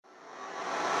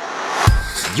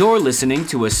You're listening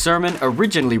to a sermon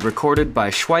originally recorded by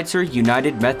Schweitzer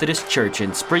United Methodist Church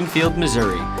in Springfield,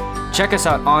 Missouri. Check us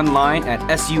out online at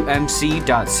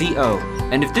sumc.co.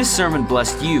 And if this sermon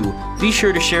blessed you, be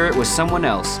sure to share it with someone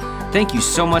else. Thank you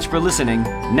so much for listening.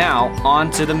 Now,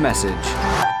 on to the message.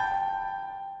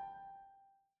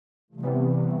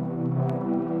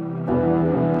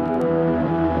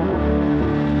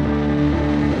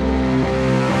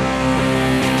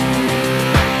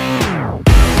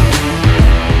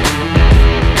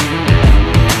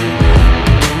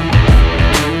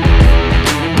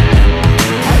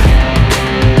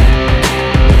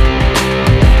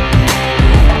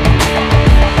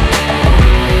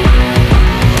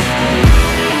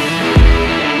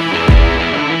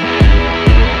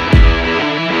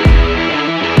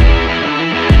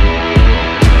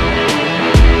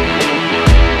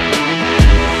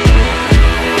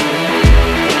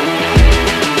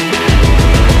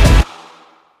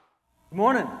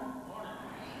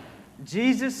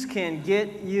 Jesus can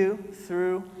get you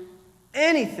through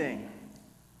anything.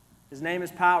 His name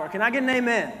is power. Can I get an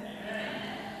amen? Amen.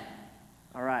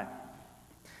 All right.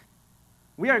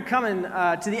 We are coming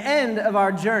to the end of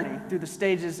our journey through the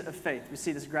stages of faith. We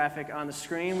see this graphic on the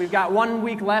screen. We've got 1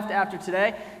 week left after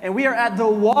today, and we are at the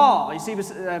wall. You see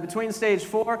between stage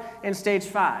 4 and stage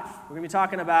 5. We're going to be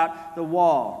talking about the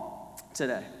wall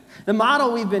today. The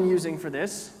model we've been using for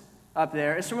this up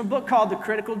there is from a book called The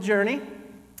Critical Journey.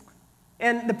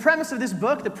 And the premise of this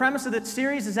book, the premise of this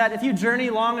series is that if you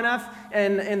journey long enough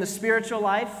in the spiritual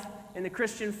life, in the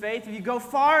Christian faith, if you go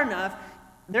far enough,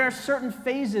 there are certain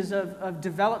phases of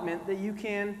development that you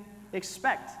can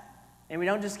expect. And we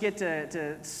don't just get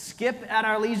to skip at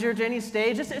our leisure to any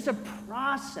stage. It's a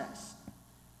process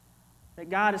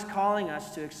that God is calling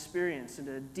us to experience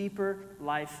into a deeper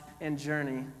life and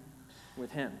journey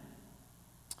with Him.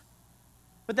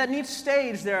 But that in each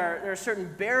stage, there are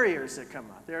certain barriers that come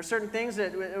up. There are certain things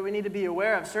that we need to be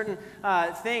aware of, certain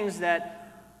things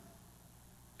that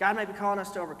God might be calling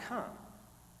us to overcome.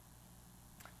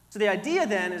 So the idea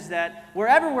then is that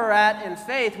wherever we're at in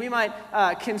faith, we might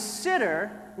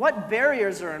consider what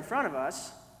barriers are in front of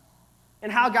us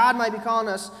and how God might be calling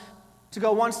us to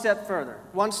go one step further,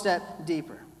 one step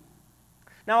deeper.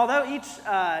 Now, although each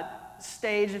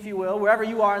stage, if you will, wherever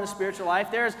you are in the spiritual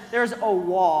life, there's a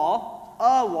wall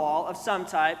of some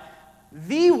type.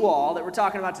 The wall that we're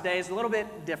talking about today is a little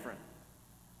bit different.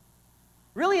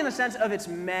 Really in the sense of its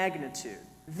magnitude.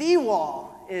 The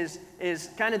wall is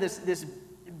kind of this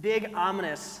big,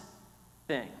 ominous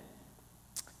thing.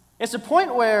 It's a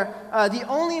point where the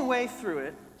only way through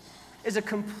it is a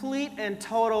complete and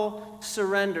total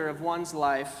surrender of one's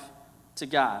life to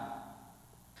God.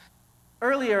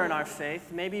 Earlier in our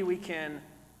faith, maybe we can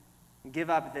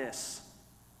give up this.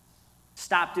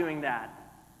 Stop doing that.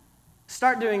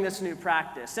 Start doing this new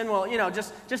practice. And we'll,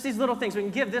 just these little things. We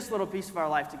can give this little piece of our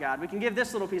life to God. We can give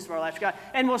this little piece of our life to God.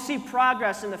 And we'll see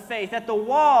progress in the faith. That the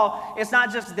wall, it's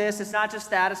not just this, it's not just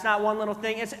that, it's not one little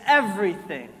thing, it's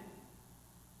everything.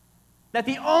 That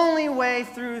the only way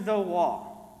through the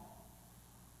wall,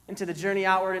 into the journey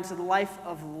outward, into the life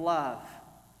of love,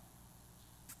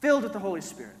 filled with the Holy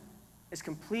Spirit, is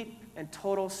complete and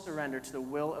total surrender to the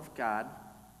will of God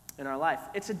in our life.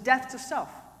 It's a death to self.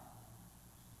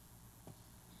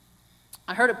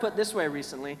 I heard it put this way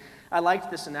recently. I liked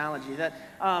this analogy that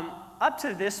up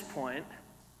to this point,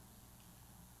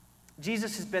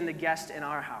 Jesus has been the guest in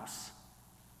our house.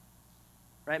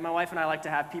 Right? My wife and I like to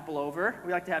have people over.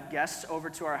 We like to have guests over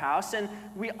to our house, and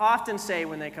we often say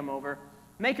when they come over,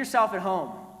 make yourself at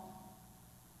home.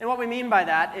 And what we mean by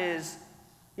that is,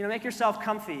 make yourself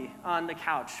comfy on the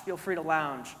couch. Feel free to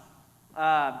lounge.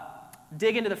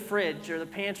 Dig into the fridge or the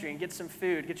pantry and get some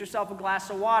food. Get yourself a glass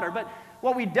of water. But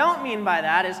what we don't mean by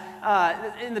that is,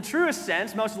 in the truest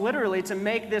sense, most literally, to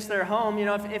make this their home.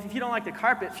 If you don't like the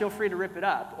carpet, feel free to rip it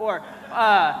up. Or,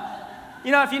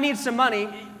 if you need some money,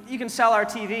 you can sell our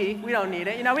TV. We don't need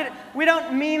it. We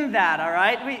don't mean that, all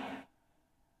right?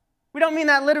 We don't mean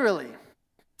that literally.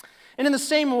 And in the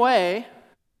same way,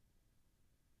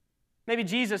 maybe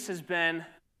Jesus has been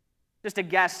just a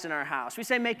guest in our house. We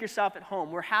say, make yourself at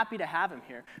home. We're happy to have him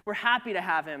here. We're happy to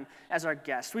have him as our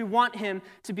guest. We want him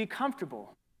to be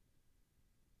comfortable,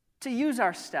 to use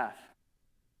our stuff.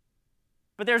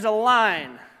 But there's a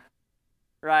line,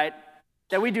 right,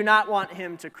 that we do not want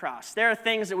him to cross. There are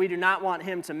things that we do not want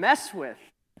him to mess with.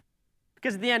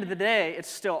 Because at the end of the day,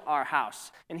 it's still our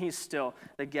house, and he's still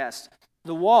the guest.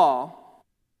 The wall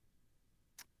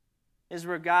is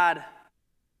where God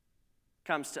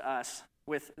comes to us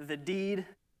with the deed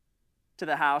to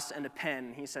the house and a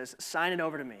pen. He says, sign it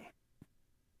over to me.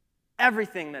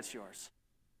 Everything that's yours.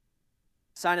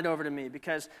 Sign it over to me,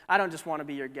 because I don't just want to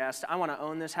be your guest. I want to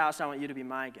own this house. I want you to be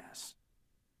my guest.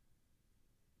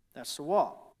 That's the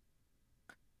wall.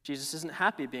 Jesus isn't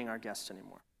happy being our guest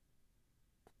anymore.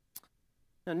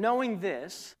 Now, knowing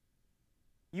this,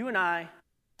 you and I,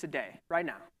 today, right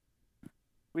now,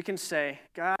 we can say,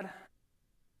 God,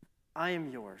 I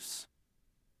am yours.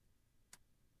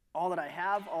 All that I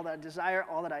have, all that I desire,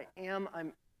 all that I am,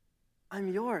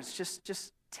 I'm yours.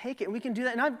 Just take it. And we can do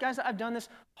that. And I've done this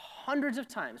hundreds of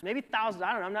times, maybe thousands.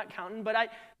 I don't know. I'm not counting, but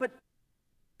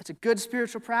it's a good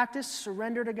spiritual practice.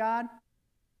 Surrender to God.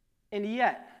 And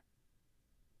yet,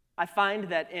 I find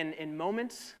that in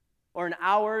moments or in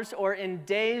hours or in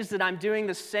days that I'm doing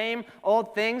the same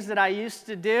old things that I used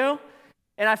to do,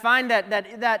 and I find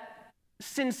that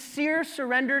sincere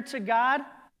surrender to God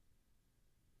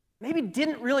maybe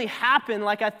didn't really happen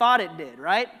like I thought it did,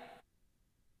 right?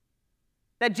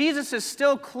 That Jesus is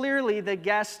still clearly the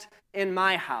guest in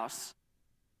my house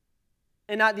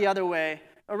and not the other way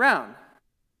around.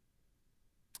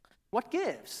 What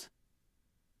gives?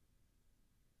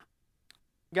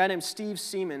 A guy named Steve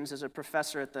Siemens is a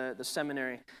professor at the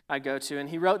seminary I go to, and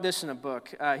he wrote this in a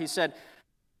book. He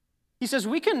says,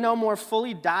 we can no more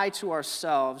fully die to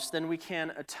ourselves than we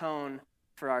can atone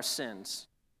for our sins.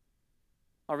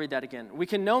 I'll read that again. We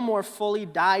can no more fully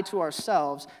die to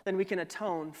ourselves than we can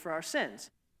atone for our sins.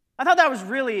 I thought that was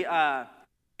really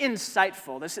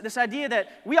insightful, this idea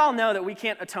that we all know that we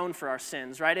can't atone for our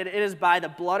sins, right? It is by the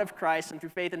blood of Christ and through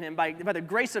faith in him, by the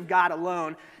grace of God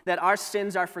alone, that our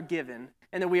sins are forgiven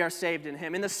and that we are saved in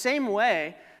him. In the same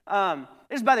way, it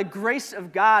is by the grace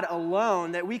of God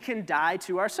alone that we can die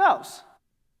to ourselves.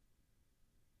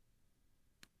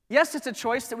 Yes, it's a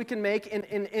choice that we can make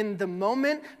in the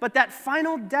moment, but that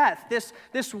final death,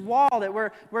 this wall that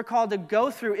we're called to go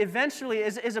through, eventually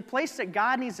is a place that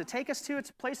God needs to take us to. It's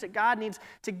a place that God needs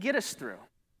to get us through.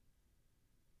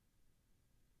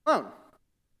 Alone.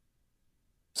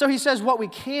 So he says what we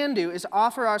can do is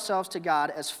offer ourselves to God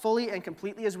as fully and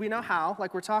completely as we know how,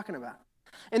 like we're talking about.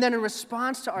 And then in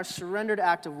response to our surrendered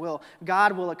act of will,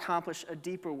 God will accomplish a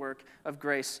deeper work of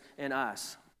grace in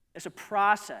us. It's a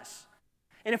process.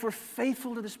 And if we're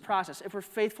faithful to this process, if we're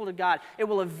faithful to God, it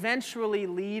will eventually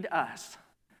lead us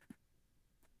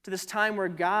to this time where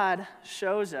God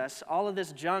shows us all of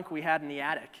this junk we had in the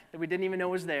attic that we didn't even know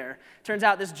was there. Turns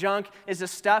out this junk is the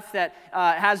stuff that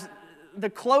has the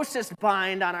closest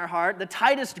bind on our heart, the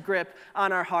tightest grip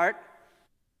on our heart,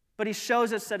 but he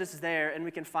shows us that it's there and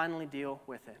we can finally deal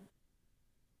with it.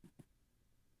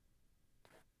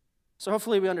 So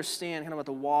hopefully we understand kind of what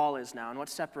the wall is now and what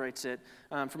separates it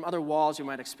from other walls you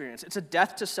might experience. It's a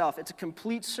death to self. It's a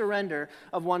complete surrender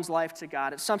of one's life to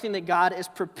God. It's something that God is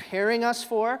preparing us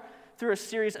for through a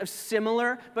series of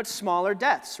similar but smaller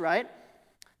deaths, right?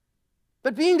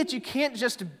 But being that you can't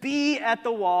just be at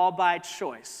the wall by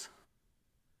choice,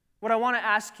 what I want to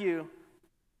ask you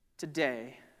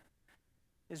today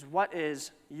is, what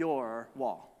is your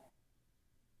wall?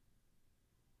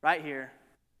 Right here.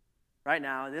 Right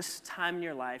now, this time in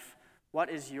your life,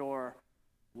 what is your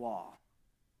wall?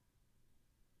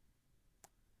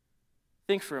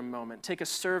 Think for a moment. Take a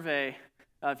survey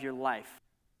of your life.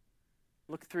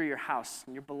 Look through your house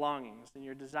and your belongings and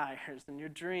your desires and your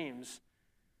dreams.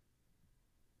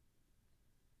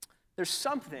 There's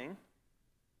something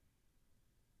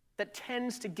that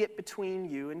tends to get between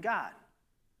you and God.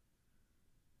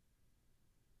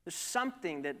 There's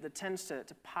something that tends to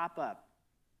pop up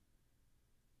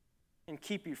and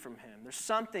keep you from him. There's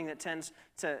something that tends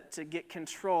to get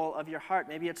control of your heart.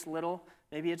 Maybe it's little,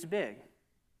 maybe it's big.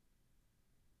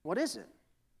 What is it?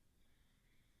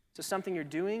 Is it something you're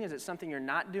doing? Is it something you're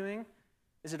not doing?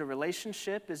 Is it a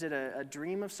relationship? Is it a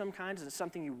dream of some kind? Is it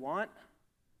something you want?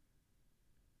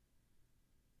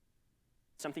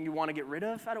 Something you want to get rid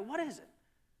of? What is it?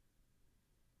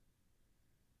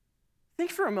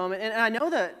 Think for a moment, and I know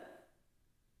that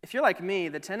if you're like me,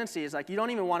 the tendency is like you don't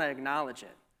even want to acknowledge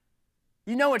it.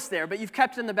 You know it's there, but you've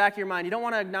kept it in the back of your mind. You don't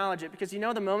want to acknowledge it because you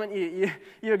know the moment you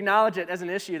acknowledge it as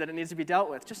an issue that it needs to be dealt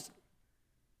with.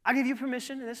 I give you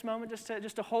permission in this moment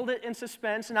just to hold it in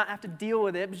suspense and not have to deal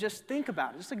with it, but just think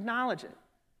about it. Just acknowledge it.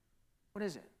 What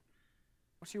is it?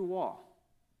 What's your wall?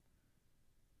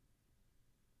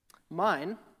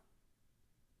 Mine,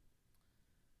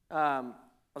 I'll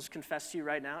just confess to you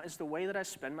right now, is the way that I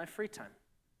spend my free time.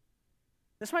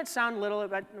 This might sound little,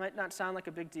 it might not sound like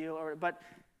a big deal, but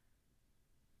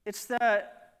it's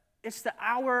the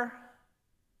hour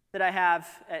that I have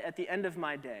at the end of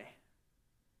my day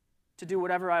to do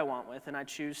whatever I want with, and I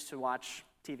choose to watch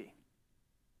TV.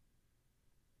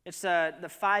 It's the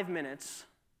 5 minutes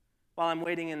while I'm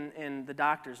waiting in the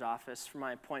doctor's office for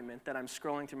my appointment that I'm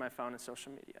scrolling through my phone and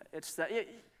social media.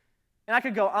 And I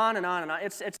could go on and on and on.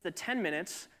 It's the 10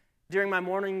 minutes during my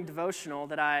morning devotional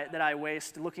that I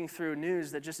waste looking through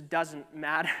news that just doesn't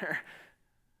matter.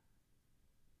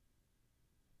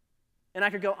 And I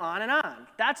could go on and on.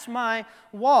 That's my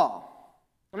wall.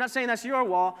 I'm not saying that's your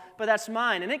wall, but that's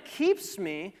mine. And it keeps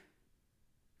me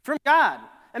from God.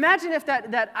 Imagine if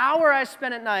that hour I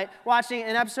spent at night watching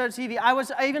an episode of TV,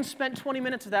 I even spent 20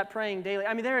 minutes of that praying daily.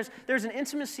 I mean, there's an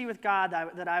intimacy with God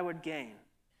that I would gain,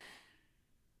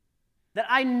 that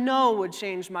I know would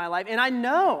change my life. And I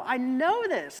know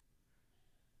this.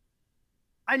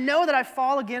 I know that I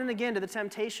fall again and again to the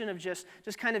temptation of just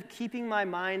kind of keeping my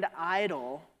mind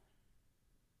idle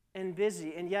and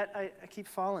busy, and yet I keep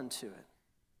falling to it.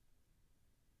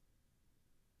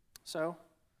 So,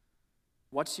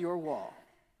 what's your wall?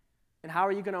 And how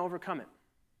are you going to overcome it?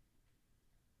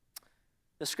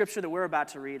 The scripture that we're about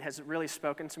to read has really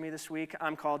spoken to me this week.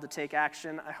 I'm called to take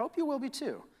action. I hope you will be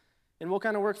too. And we'll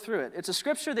kind of work through it. It's a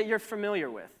scripture that you're familiar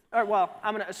with. Or, well,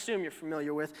 I'm going to assume you're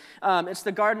familiar with. It's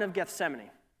the Garden of Gethsemane.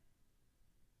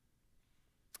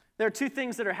 There are two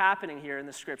things that are happening here in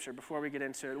the scripture before we get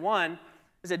into it. One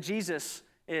is that Jesus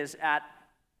is at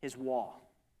his wall.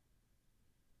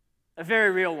 A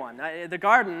very real one. The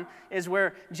garden is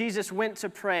where Jesus went to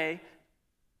pray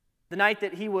the night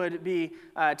that he would be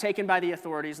taken by the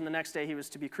authorities, and the next day he was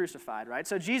to be crucified, right?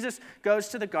 So Jesus goes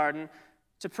to the garden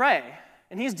to pray,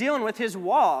 and he's dealing with his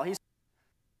wall.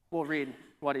 We'll read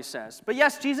what he says. But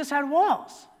yes, Jesus had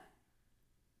walls.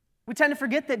 We tend to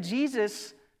forget that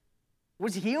Jesus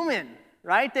was human,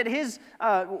 right? That his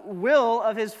will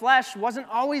of his flesh wasn't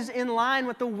always in line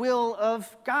with the will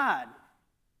of God.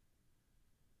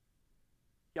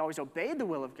 He always obeyed the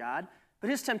will of God, but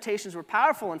his temptations were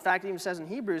powerful. In fact, it even says in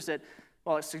Hebrews that,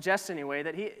 well, it suggests anyway,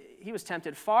 that he was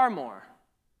tempted far more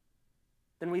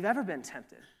than we've ever been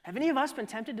tempted. Have any of us been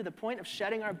tempted to the point of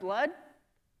shedding our blood?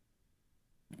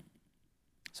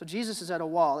 So Jesus is at a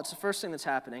wall. That's the first thing that's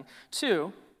happening.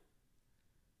 Two,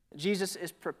 Jesus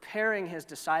is preparing his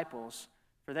disciples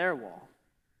for their wall.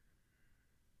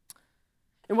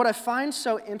 And what I find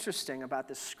so interesting about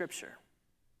this scripture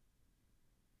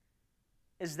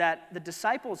is that the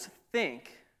disciples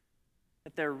think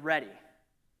that they're ready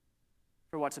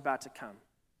for what's about to come.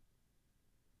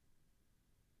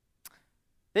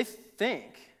 They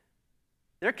think,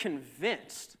 they're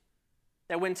convinced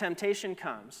that when temptation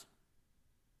comes,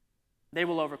 they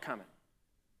will overcome it.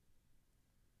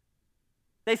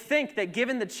 They think that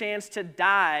given the chance to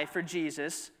die for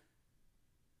Jesus,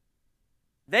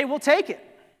 they will take it.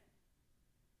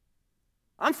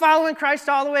 I'm following Christ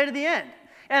all the way to the end.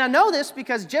 And I know this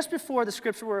because just before the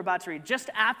scripture we're about to read, just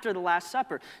after the Last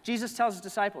Supper, Jesus tells his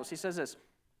disciples, he says this,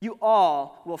 you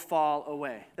all will fall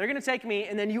away. They're going to take me,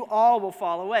 and then you all will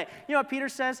fall away. You know what Peter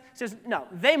says? He says, no,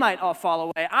 they might all fall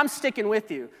away. I'm sticking with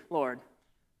you, Lord.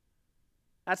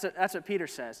 That's what Peter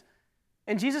says.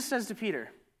 And Jesus says to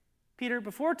Peter, Peter,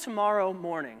 before tomorrow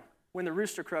morning, when the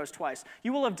rooster crows twice,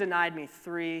 you will have denied me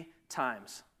 3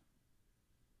 times.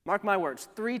 Mark my words,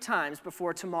 3 times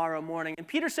before tomorrow morning. And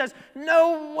Peter says,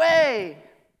 no way,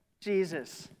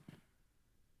 Jesus.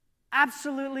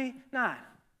 Absolutely not.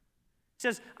 He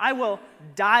says, I will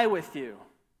die with you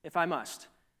if I must.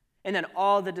 And then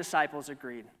all the disciples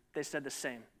agreed. They said the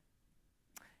same.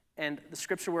 And the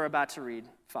scripture we're about to read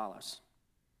follows.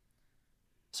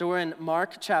 So we're in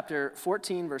Mark chapter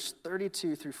 14, verse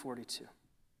 32 through 42.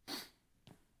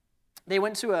 They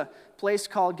went to a place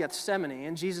called Gethsemane,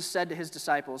 and Jesus said to his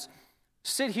disciples,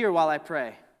 sit here while I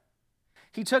pray.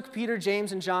 He took Peter,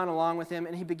 James, and John along with him,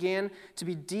 and he began to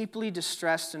be deeply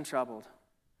distressed and troubled.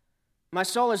 My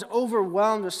soul is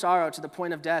overwhelmed with sorrow to the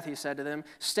point of death, he said to them.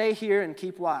 Stay here and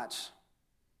keep watch.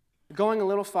 Going a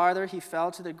little farther, he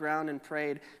fell to the ground and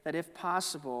prayed that if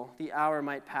possible, the hour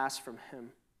might pass from him.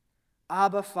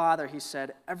 Abba, Father, he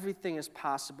said, everything is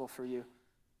possible for you.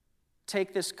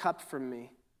 Take this cup from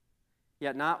me.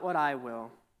 Yet not what I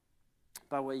will,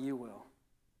 but what you will.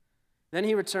 Then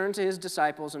he returned to his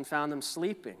disciples and found them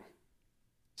sleeping.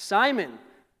 Simon,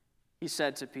 he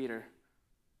said to Peter,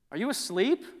 are you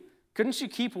asleep? Couldn't you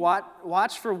keep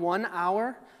watch for 1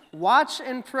 hour? Watch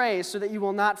and pray so that you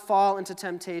will not fall into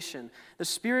temptation. The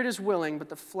spirit is willing, but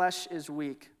the flesh is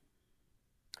weak.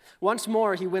 Once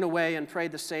more he went away and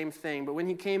prayed the same thing, but when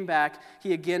he came back,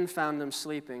 he again found them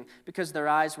sleeping, because their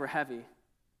eyes were heavy.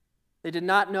 They did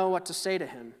not know what to say to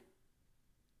him.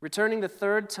 Returning the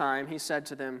 3rd time, he said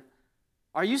to them,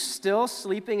 are you still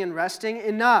sleeping and resting?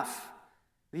 Enough!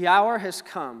 The hour has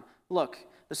come. Look,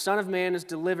 the Son of Man is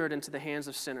delivered into the hands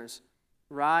of sinners.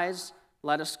 Rise,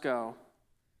 let us go.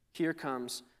 Here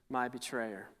comes my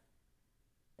betrayer.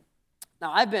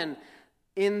 Now, I've been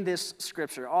in this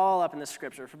scripture, all up in this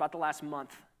scripture, for about the last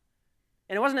month.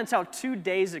 And it wasn't until 2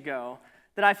 days ago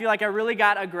that I feel like I really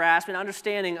got a grasp and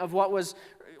understanding of what was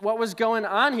going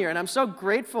on here. And I'm so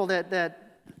grateful that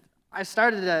I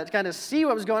started to kind of see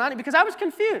what was going on because I was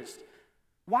confused.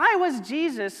 Why was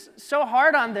Jesus so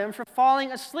hard on them for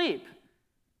falling asleep?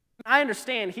 I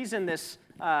understand he's in this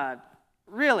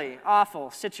really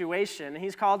awful situation.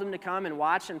 He's called them to come and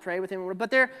watch and pray with him, but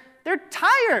they're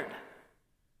tired.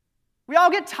 We all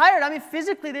get tired. I mean,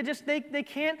 physically, they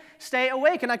can't stay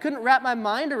awake. And I couldn't wrap my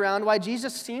mind around why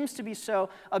Jesus seems to be so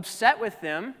upset with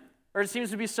them, or it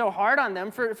seems to be so hard on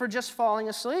them for just falling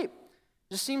asleep.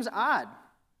 It just seems odd.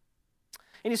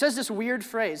 And he says this weird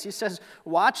phrase. He says,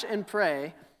 watch and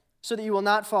pray so that you will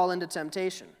not fall into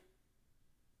temptation.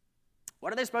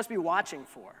 What are they supposed to be watching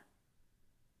for?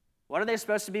 What are they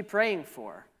supposed to be praying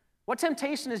for? What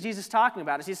temptation is Jesus talking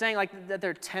about? Is he saying like that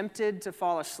they're tempted to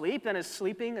fall asleep and is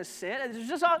sleeping a sin? It's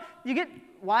just all, you get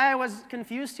why I was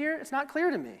confused here? It's not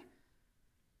clear to me.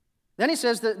 Then he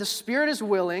says that the spirit is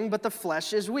willing, but the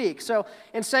flesh is weak. So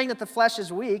in saying that the flesh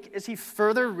is weak, is he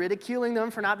further ridiculing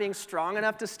them for not being strong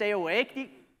enough to stay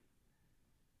awake?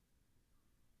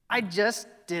 I just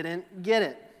didn't get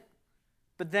it.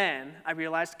 But then I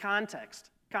realized context.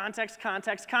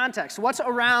 Context. What's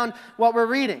around what we're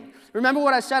reading? Remember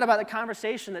what I said about the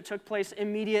conversation that took place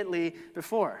immediately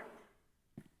before.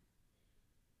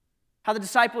 How the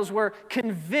disciples were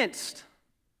convinced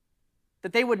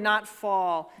that they would not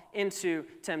fall into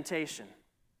temptation.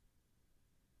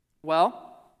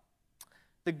 Well,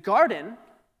 the garden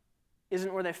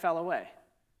isn't where they fell away.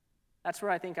 That's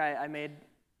where I think I made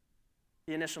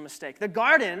the initial mistake. The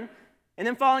garden and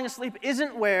then falling asleep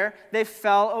isn't where they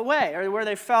fell away or where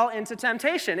they fell into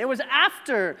temptation. It was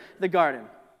after the garden.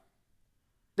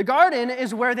 The garden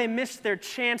is where they missed their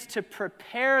chance to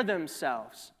prepare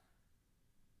themselves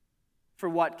for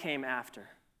what came after.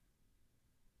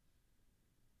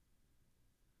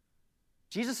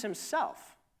 Jesus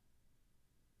himself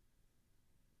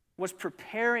was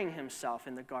preparing himself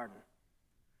in the garden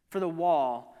for the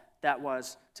wall that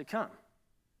was to come.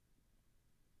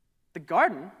 The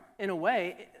garden, in a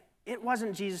way, it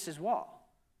wasn't Jesus' wall.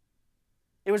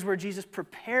 It was where Jesus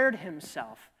prepared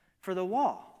himself for the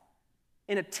wall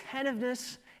in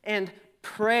attentiveness and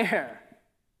prayer.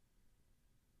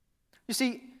 You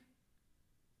see,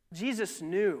 Jesus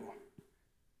knew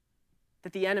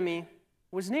that the enemy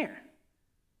was near,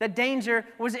 that danger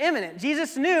was imminent.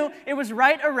 Jesus knew it was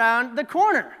right around the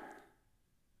corner.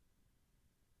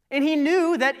 And he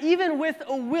knew that even with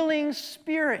a willing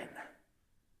spirit,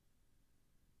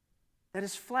 that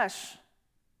his flesh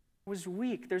was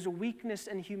weak. There's a weakness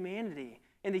in humanity,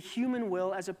 in the human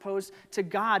will as opposed to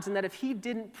God's, and that if he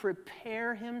didn't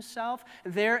prepare himself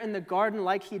there in the garden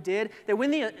like he did, that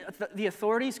when the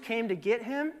authorities came to get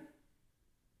him,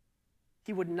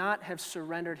 he would not have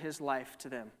surrendered his life to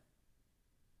them.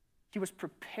 He was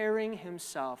preparing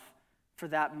himself for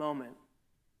that moment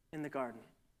in the garden.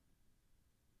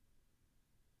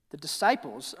 The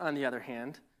disciples, on the other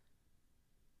hand,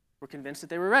 were convinced that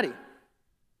they were ready.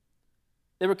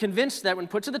 They were convinced that when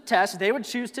put to the test, they would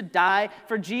choose to die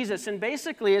for Jesus. And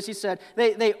basically, as he said,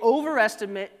 they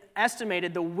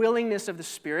overestimated the willingness of the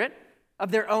Spirit,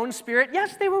 of their own spirit.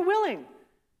 Yes, they were willing.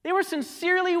 They were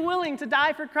sincerely willing to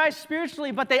die for Christ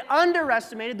spiritually, but they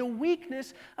underestimated the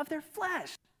weakness of their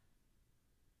flesh.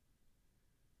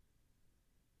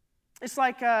 It's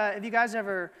like, have you guys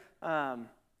ever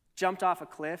jumped off a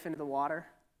cliff into the water?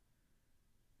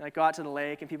 Like go out to the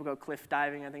lake and people go cliff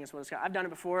diving, I think it's what it's called. I've done it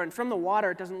before, and from the water,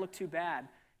 it doesn't look too bad. And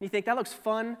you think, that looks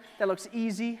fun, that looks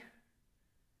easy,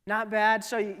 not bad.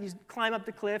 So you climb up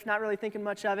the cliff, not really thinking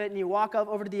much of it, and you walk up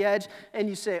over to the edge, and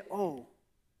you say, oh,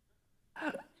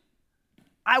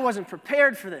 I wasn't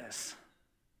prepared for this.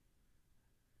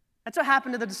 That's what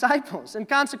happened to the disciples. And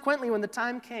consequently, when the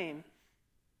time came,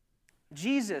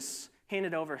 Jesus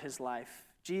handed over his life.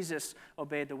 Jesus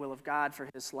obeyed the will of God for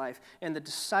his life. And the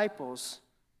disciples,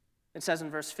 it says in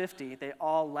verse 50, they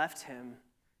all left him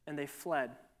and they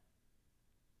fled.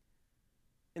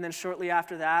 And then shortly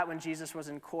after that, when Jesus was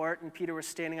in court and Peter was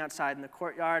standing outside in the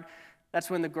courtyard, that's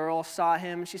when the girl saw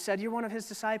him. She said, "You're one of his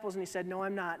disciples." And he said, "No,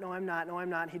 I'm not. No, I'm not. No, I'm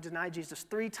not." He denied Jesus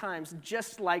 3 times,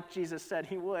 just like Jesus said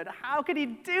he would. How could he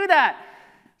do that?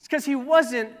 It's because he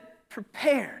wasn't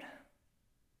prepared.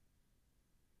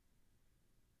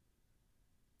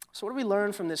 So what do we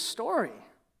learn from this story?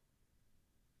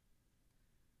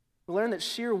 We learn that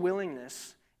sheer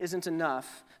willingness isn't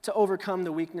enough to overcome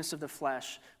the weakness of the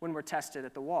flesh when we're tested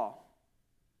at the wall.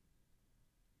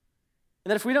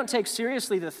 And that if we don't take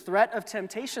seriously the threat of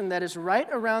temptation that is right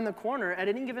around the corner at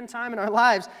any given time in our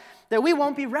lives, that we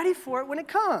won't be ready for it when it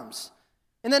comes.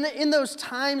 And then in those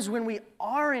times when we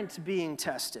aren't being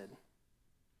tested,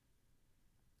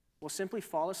 we'll simply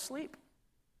fall asleep.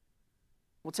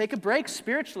 We'll take a break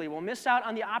spiritually. We'll miss out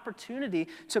on the opportunity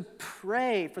to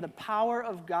pray for the power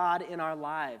of God in our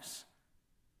lives,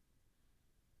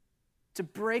 to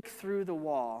break through the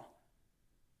wall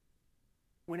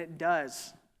when it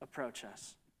does approach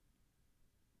us.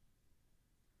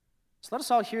 So let us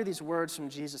all hear these words from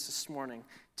Jesus this morning.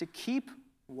 To keep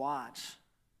watch.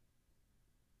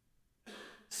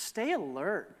 Stay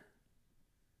alert.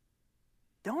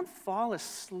 Don't fall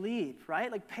asleep,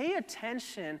 right? Like, pay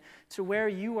attention to where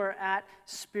you are at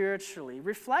spiritually.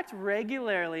 Reflect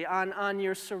regularly on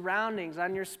your surroundings,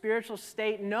 on your spiritual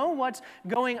state. Know what's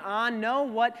going on. Know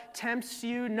what tempts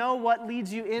you. Know what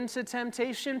leads you into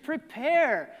temptation.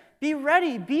 Prepare. Be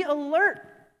ready. Be alert.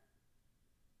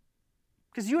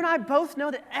 Because you and I both know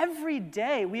that every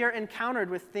day we are encountered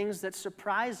with things that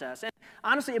surprise us. And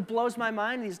honestly, it blows my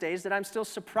mind these days that I'm still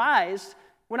surprised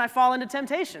when I fall into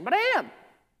temptation. But I am.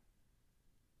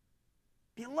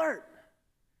 Be alert.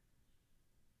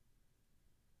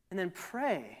 And then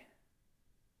pray.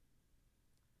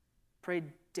 Pray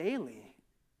daily.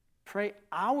 Pray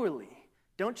hourly.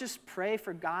 Don't just pray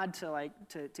for God to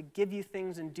give you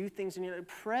things and do things in your life.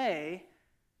 Pray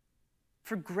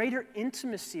for greater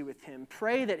intimacy with Him.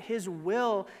 Pray that His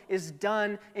will is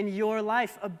done in your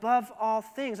life above all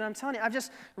things. And I'm telling you,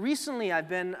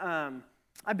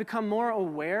 I've become more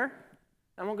aware.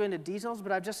 I won't go into details,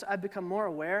 but I've become more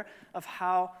aware of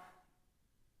how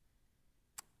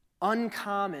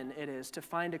uncommon it is to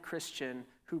find a Christian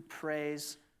who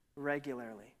prays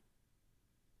regularly.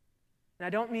 And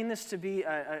I don't mean this to be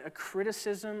a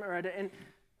criticism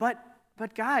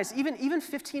but guys, even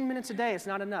 15 minutes a day is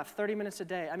not enough. 30 minutes a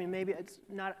day, I mean, maybe it's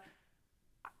not.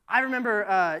 I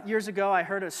remember years ago I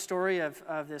heard a story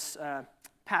of this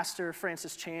Pastor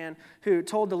Francis Chan, who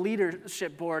told the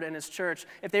leadership board in his church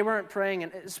if they weren't praying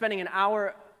and spending an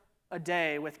hour a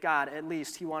day with God, at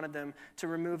least, he wanted them to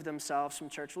remove themselves from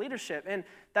church leadership. And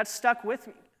that stuck with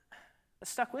me.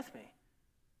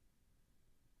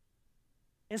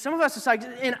 And some of us, it's like,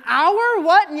 an hour?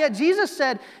 What? And yet Jesus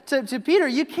said to Peter,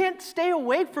 you can't stay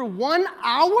awake for 1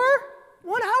 hour?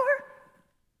 1 hour?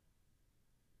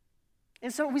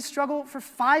 And so we struggle for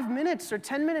 5 minutes or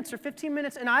 10 minutes or 15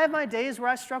 minutes. And I have my days where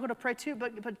I struggle to pray too.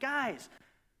 But guys,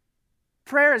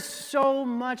 prayer is so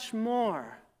much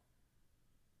more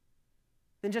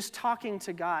than just talking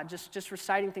to God, just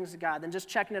reciting things to God, than just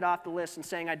checking it off the list and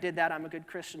saying, I did that, I'm a good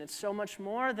Christian. It's so much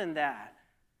more than that.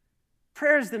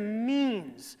 Prayer is the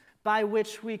means by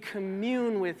which we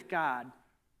commune with God.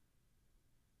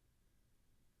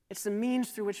 It's the means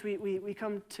through which we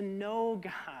come to know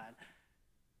God.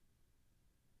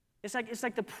 It's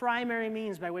like the primary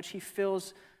means by which He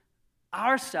fills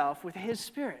ourself with His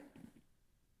Spirit.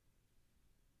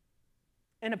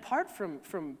 And apart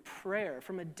from prayer,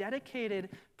 from a dedicated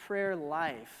prayer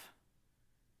life,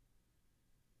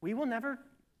 we will never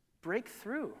break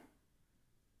through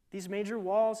these major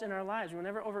walls in our lives. We will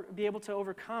never be able to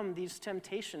overcome these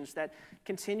temptations that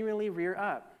continually rear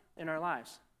up in our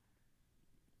lives.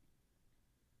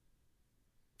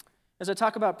 As I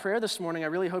talk about prayer this morning, I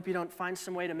really hope you don't find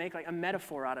some way to make like a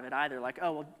metaphor out of it either. Like,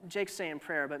 oh, well, Jake's saying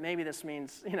prayer, but maybe this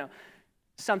means,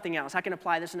 something else. I can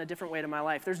apply this in a different way to my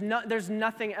life. There's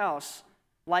nothing else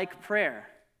like prayer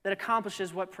that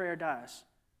accomplishes what prayer does.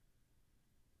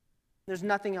 There's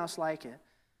nothing else like it.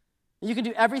 You can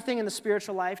do everything in the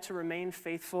spiritual life to remain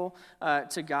faithful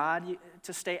to God,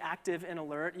 to stay active and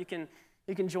alert. You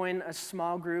can join a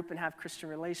small group and have Christian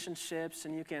relationships,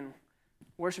 and you can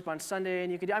worship on Sunday,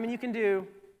 and I could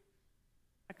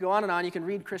go on and on. You can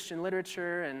read Christian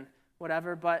literature and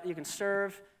whatever, but you can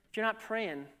serve. If you're not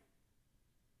praying,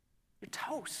 you're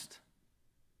toast.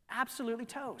 Absolutely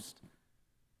toast.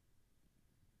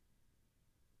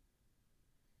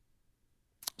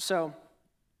 So,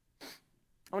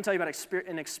 I want to tell you about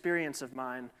an experience of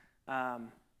mine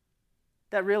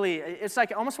that really, it's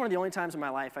like almost one of the only times in my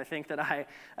life, I think, that I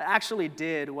actually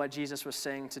did what Jesus was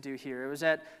saying to do here. It was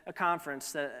at a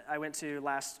conference that I went to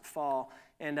last fall,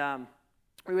 and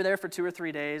we were there for 2 or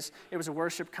 3 days. It was a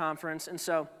worship conference, and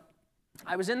so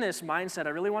I was in this mindset. I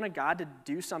really wanted God to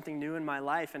do something new in my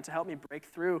life and to help me break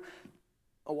through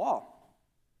a wall.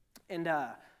 And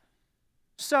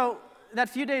so that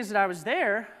few days that I was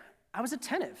there, I was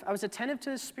attentive. I was attentive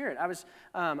to His Spirit. I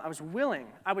was willing.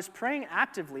 I was praying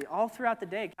actively all throughout the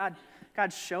day.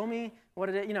 God, show me what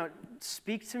it is.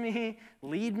 Speak to me,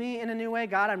 lead me in a new way.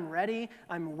 God, I'm ready.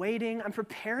 I'm waiting. I'm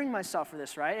preparing myself for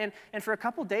this, right? And for a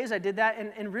couple days, I did that,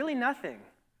 and really nothing.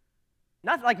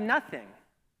 Nothing.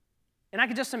 And I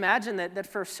could just imagine that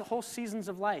for whole seasons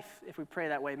of life, if we pray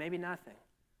that way, maybe nothing.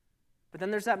 But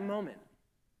then there's that moment,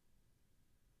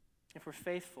 if we're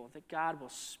faithful, that God will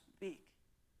speak,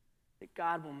 that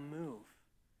God will move,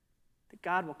 that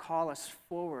God will call us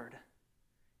forward.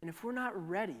 And if we're not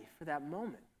ready for that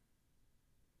moment,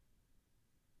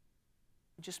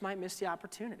 we just might miss the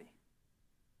opportunity.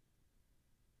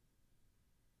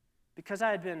 Because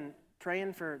I had been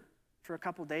praying for a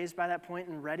couple days by that point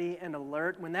and ready and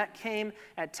alert, when that came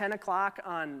at 10 o'clock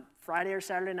on Friday or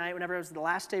Saturday night, whenever it was the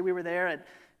last day we were there, at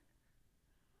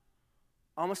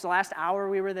almost the last hour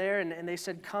we were there, and they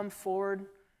said, come forward,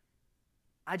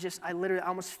 I literally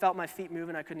almost felt my feet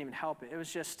moving. I couldn't even help it. It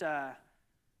was just, and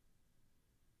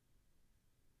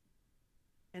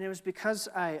it was because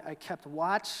I kept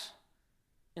watch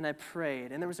and I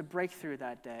prayed, and there was a breakthrough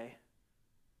that day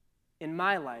in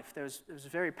my life that was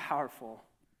very powerful,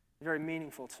 very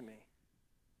meaningful to me.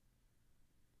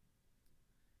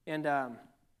 And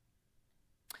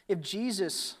if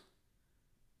Jesus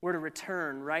were to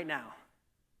return right now,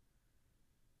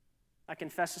 I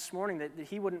confess this morning that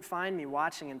He wouldn't find me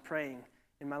watching and praying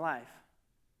in my life.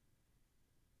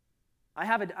 I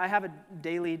have a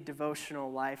daily devotional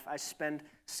life. I spend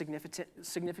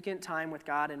significant time with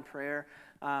God in prayer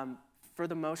for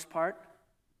the most part.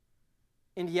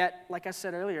 And yet, like I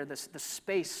said earlier, the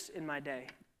space in my day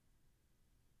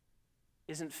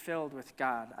isn't filled with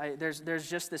God. There's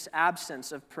just this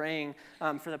absence of praying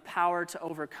for the power to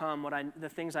overcome the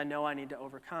things I know I need to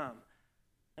overcome.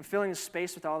 I'm filling the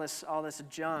space with all this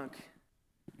junk,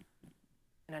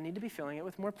 and I need to be filling it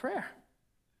with more prayer.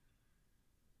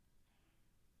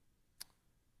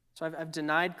 So I've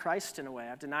denied Christ in a way.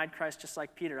 I've denied Christ just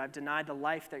like Peter. I've denied the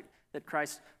life that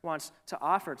Christ wants to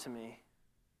offer to me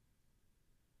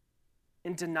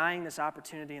in denying this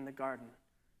opportunity in the garden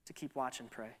to keep watch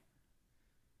and pray.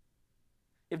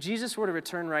 If Jesus were to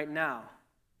return right now,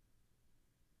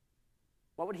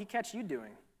 what would He catch you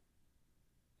doing?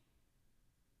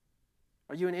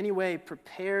 Are you in any way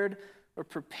prepared or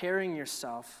preparing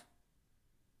yourself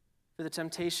for the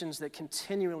temptations that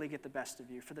continually get the best of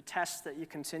you, for the tests that you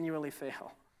continually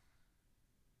fail?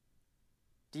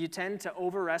 Do you tend to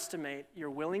overestimate your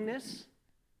willingness?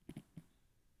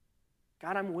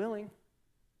 God, I'm willing.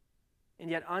 And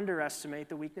yet underestimate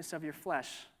the weakness of your flesh.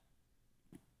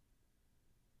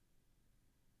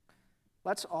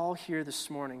 Let's all hear this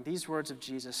morning these words of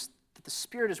Jesus, that the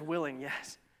Spirit is willing,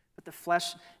 yes, but the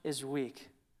flesh is weak.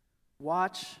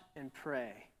 Watch and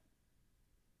pray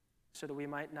so that we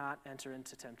might not enter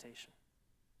into temptation.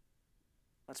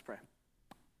 Let's pray.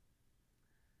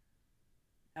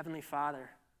 Heavenly Father,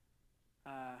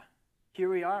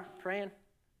 here we are praying,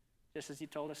 just as You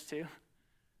told us to.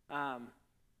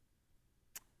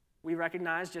 We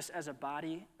recognize, just as a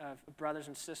body of brothers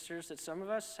and sisters, that some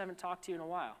of us haven't talked to You in a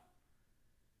while.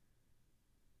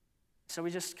 So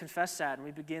we just confess that, and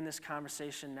we begin this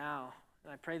conversation now.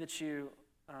 And I pray that You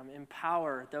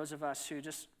empower those of us who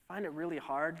just find it really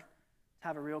hard to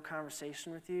have a real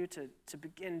conversation with You to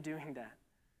begin doing that.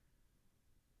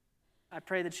 I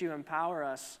pray that You empower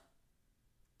us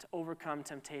to overcome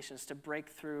temptations, to break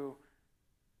through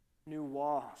new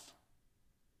walls.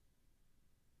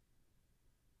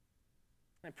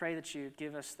 I pray that You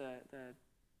give us the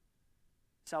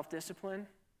self-discipline,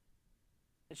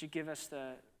 that You give us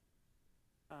the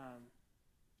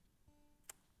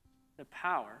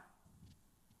power,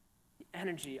 the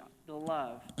energy, the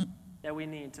love that we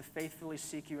need to faithfully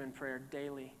seek You in prayer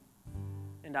daily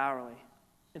and hourly,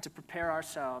 and to prepare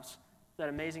ourselves for that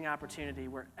amazing opportunity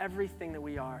where everything that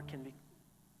we are can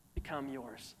become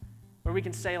Yours, where we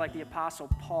can say, like the Apostle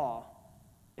Paul,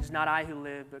 "It is not I who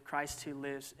live, but Christ who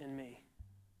lives in me."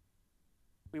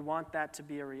 We want that to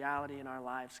be a reality in our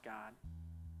lives, God,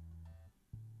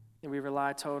 and we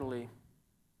rely totally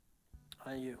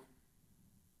on You.